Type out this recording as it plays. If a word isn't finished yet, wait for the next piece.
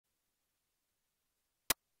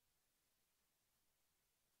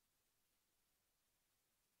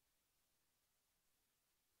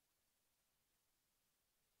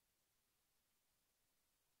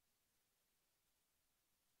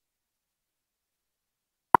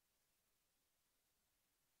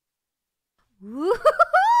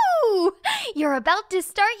Woo-hoo-hoo! You're about to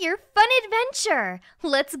start your fun adventure.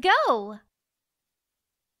 Let's go.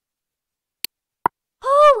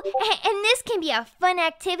 Oh, and this can be a fun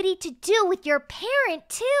activity to do with your parent,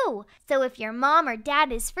 too. So if your mom or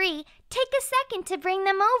dad is free, take a second to bring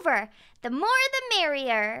them over. The more the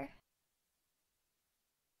merrier.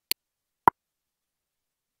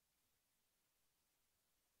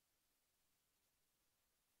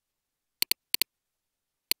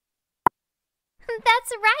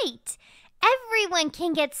 That's right. Everyone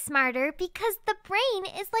can get smarter because the brain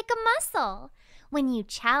is like a muscle. When you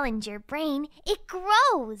challenge your brain, it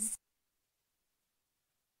grows.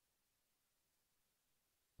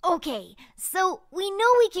 Okay, so we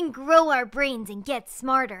know we can grow our brains and get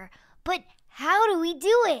smarter, but how do we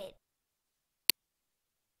do it?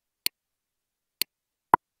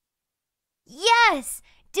 Yes!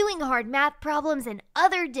 Doing hard math problems and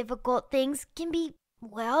other difficult things can be,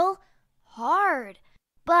 well, hard.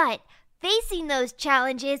 But facing those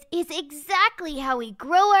challenges is exactly how we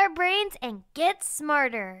grow our brains and get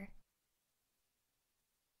smarter.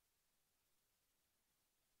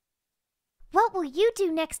 What will you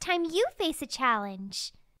do next time you face a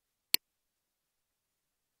challenge?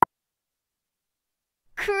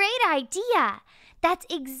 Great idea! That's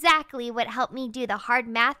exactly what helped me do the hard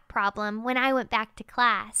math problem when I went back to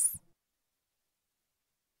class.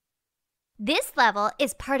 This level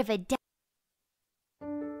is part of a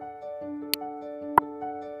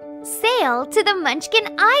sail to the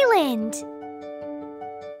Munchkin Island.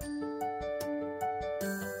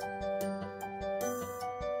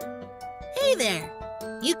 Hey there!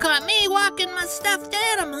 You caught me walking my stuffed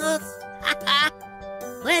animals.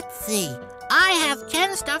 Let's see. I have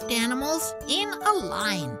 10 stuffed animals in a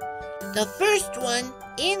line. The first one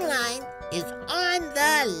in line is on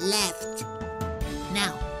the left.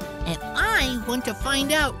 Now, if I want to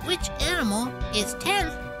find out which animal is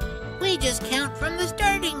 10th, we just count from the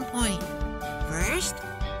starting point. First,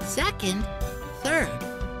 second, third,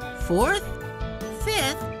 fourth,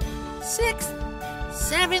 fifth, sixth,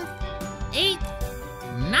 seventh, eighth,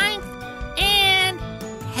 ninth, and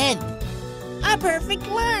 10th. A perfect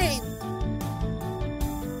line.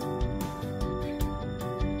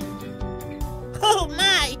 Oh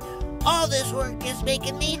my! All this work is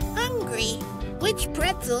making me hungry. Which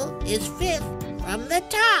pretzel is 5th from the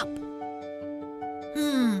top?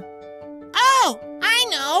 Oh, I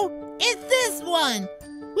know! It's this one!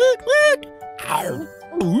 Woot woot! Ow.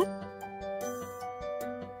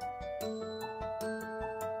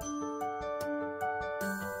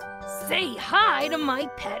 Say hi to my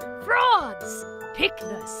pet frogs. Pick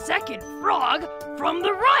the second frog from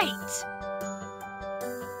the right.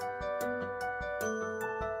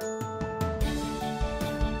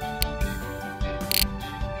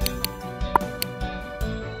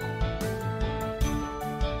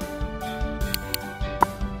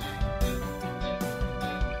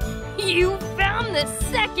 You found the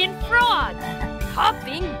second frog!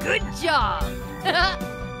 Hopping, good job!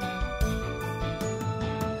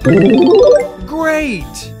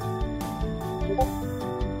 Great!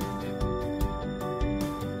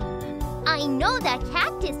 I know that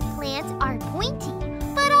cactus plants are pointy,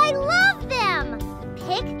 but I love them!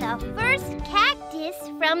 Pick the first cactus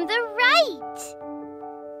from the right.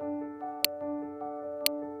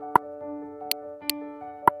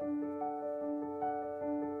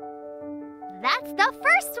 That's the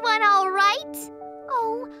first one, all right.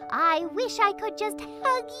 Oh, I wish I could just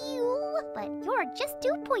hug you, but you're just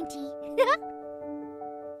too pointy.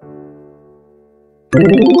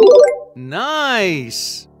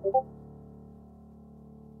 Nice!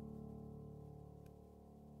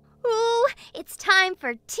 Ooh, it's time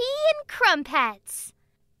for tea and crumpets.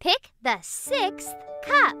 Pick the 6th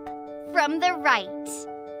cup from the right.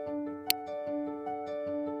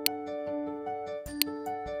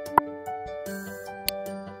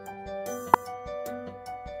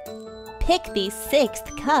 Pick the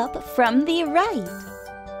 6th cup from the right.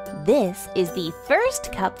 This is the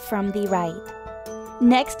first cup from the right.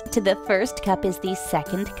 Next to the first cup is the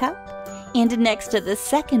second cup, and next to the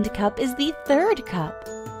second cup is the third cup.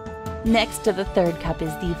 Next to the third cup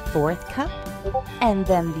is the fourth cup, and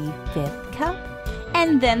then the 5th cup,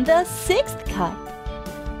 and then the 6th cup.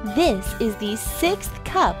 This is the 6th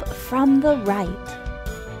cup from the right.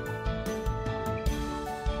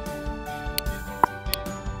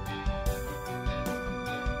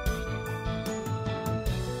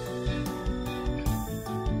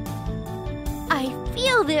 I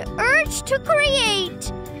feel the urge to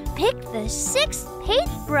create. Pick the 6th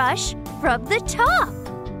paintbrush from the top.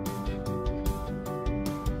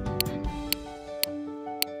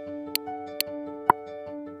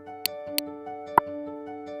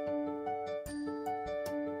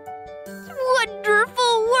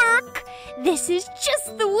 This is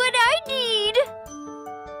just the wood I need.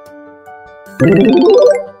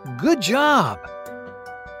 Good job.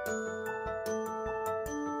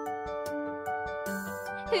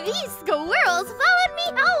 These squirrels followed me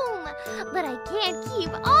home, but I can't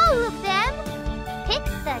keep all of them. Pick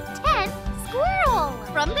the 10th squirrel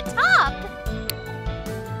from the top.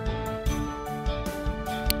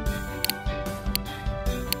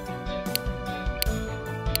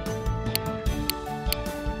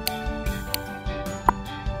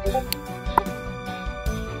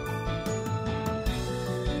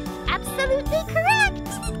 Absolutely correct.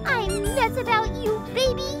 I'm nuts about you,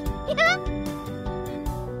 baby.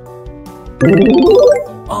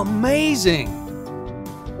 Amazing.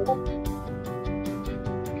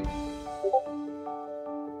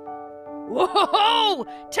 Whoa!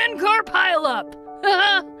 10-car pileup!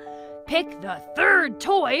 Pick the 3rd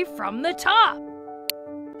toy from the top.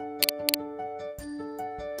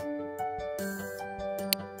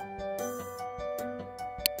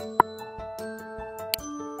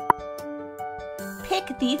 Pick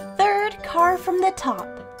the 3rd car from the top.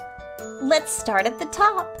 Let's start at the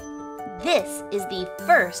top. This is the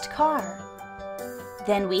 1st car.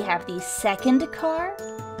 Then we have the 2nd car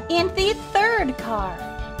and the 3rd car.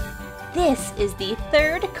 This is the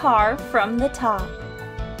 3rd car from the top.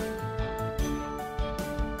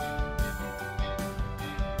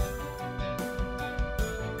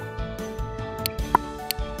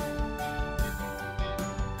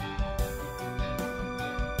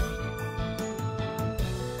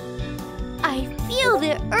 I feel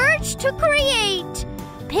the urge to create.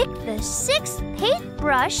 Pick the 6th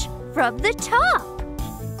paintbrush from the top.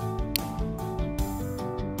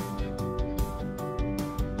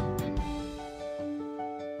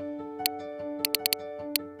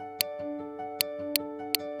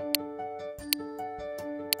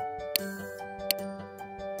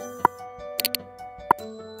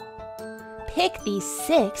 Pick the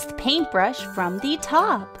 6th paintbrush from the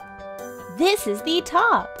top. This is the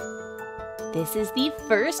top. This is the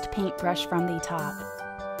 1st paintbrush from the top.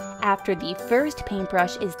 After the 1st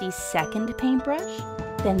paintbrush is the 2nd paintbrush,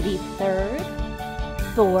 then the 3rd,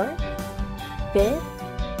 4th,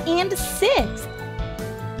 5th, and 6th.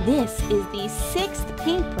 This is the 6th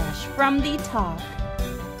paintbrush from the top.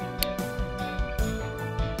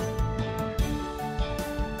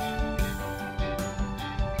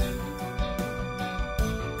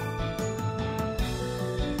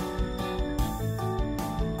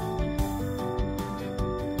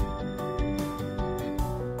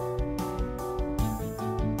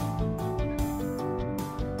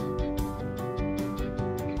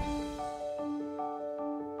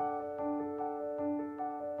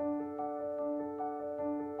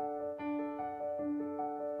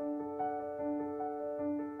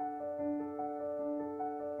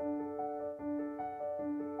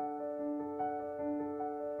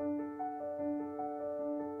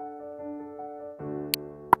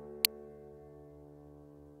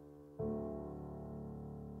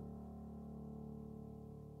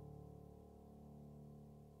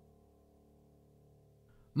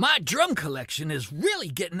 My drum collection is really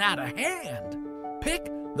getting out of hand. Pick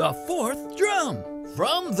the 4th drum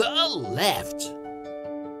from the left.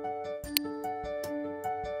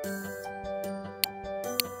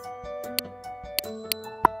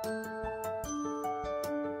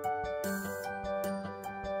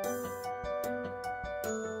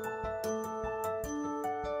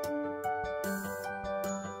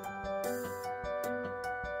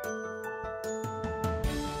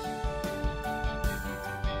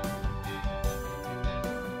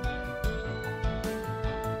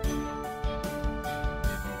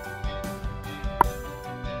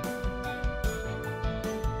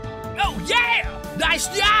 Oh yeah! Nice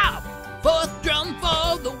job! 4th drum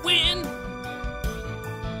for the win!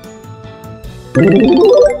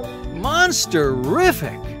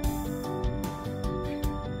 Monster-rific.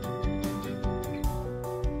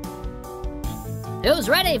 Who's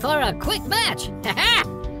ready for a quick match?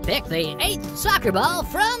 Pick the 8th soccer ball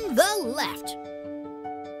from the left.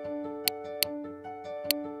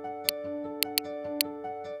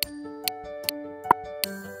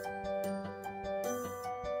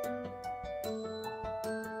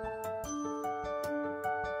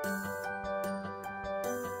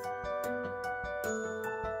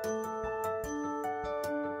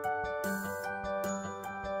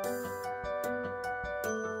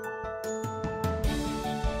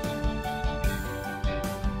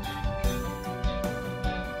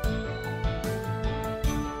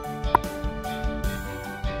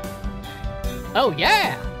 Oh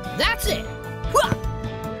yeah, that's it.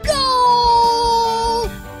 Goal!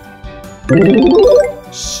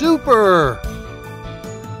 Super!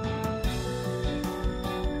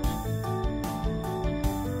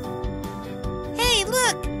 Hey,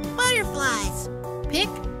 look! Butterflies! Pick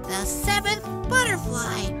the 7th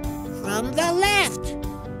butterfly from the left.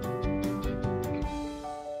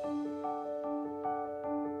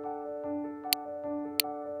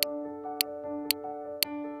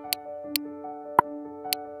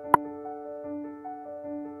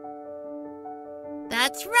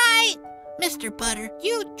 That's right! Mr. Butter,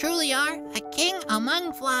 you truly are a king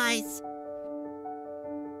among flies.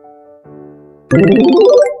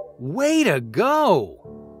 Way to go!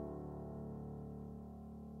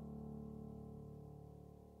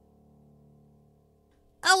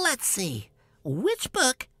 Let's see. Which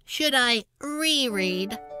book should I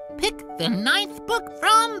reread? Pick the 9th book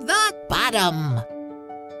from the bottom.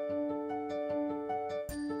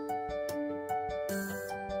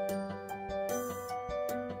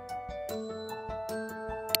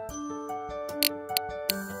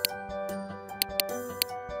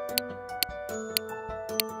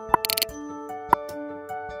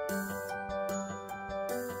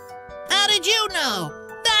 How did you know?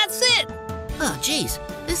 That's it! Oh, geez,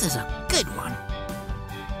 this is a good one.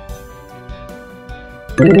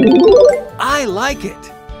 I like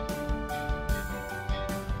it.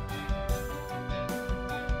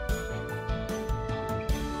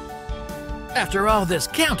 After all this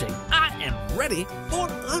counting, I am ready for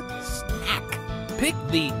a snack. Pick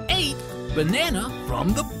the 8th banana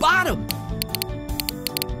from the bottom.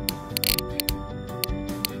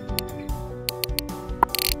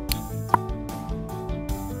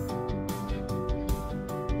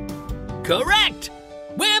 Correct!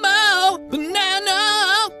 Whammo!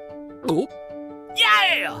 Banana! Oh,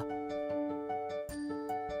 yeah!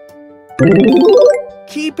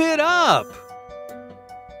 Keep it up.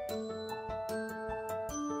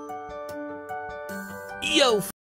 Yo,